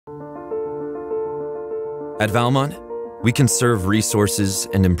At Valmont, we conserve resources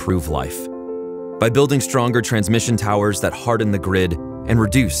and improve life by building stronger transmission towers that harden the grid and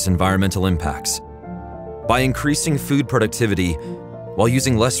reduce environmental impacts, by increasing food productivity while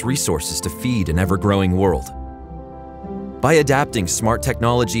using less resources to feed an ever-growing world, by adapting smart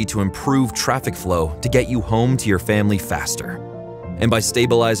technology to improve traffic flow to get you home to your family faster, and by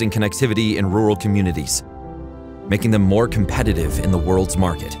stabilizing connectivity in rural communities, making them more competitive in the world's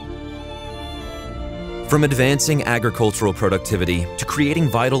market. From advancing agricultural productivity to creating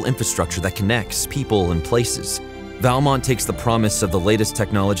vital infrastructure that connects people and places, Valmont takes the promise of the latest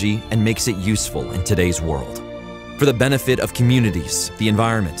technology and makes it useful in today's world, for the benefit of communities, the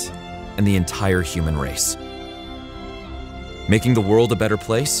environment, and the entire human race. Making the world a better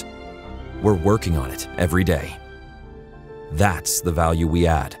place? We're working on it every day. That's the value we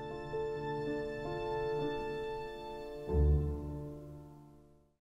add.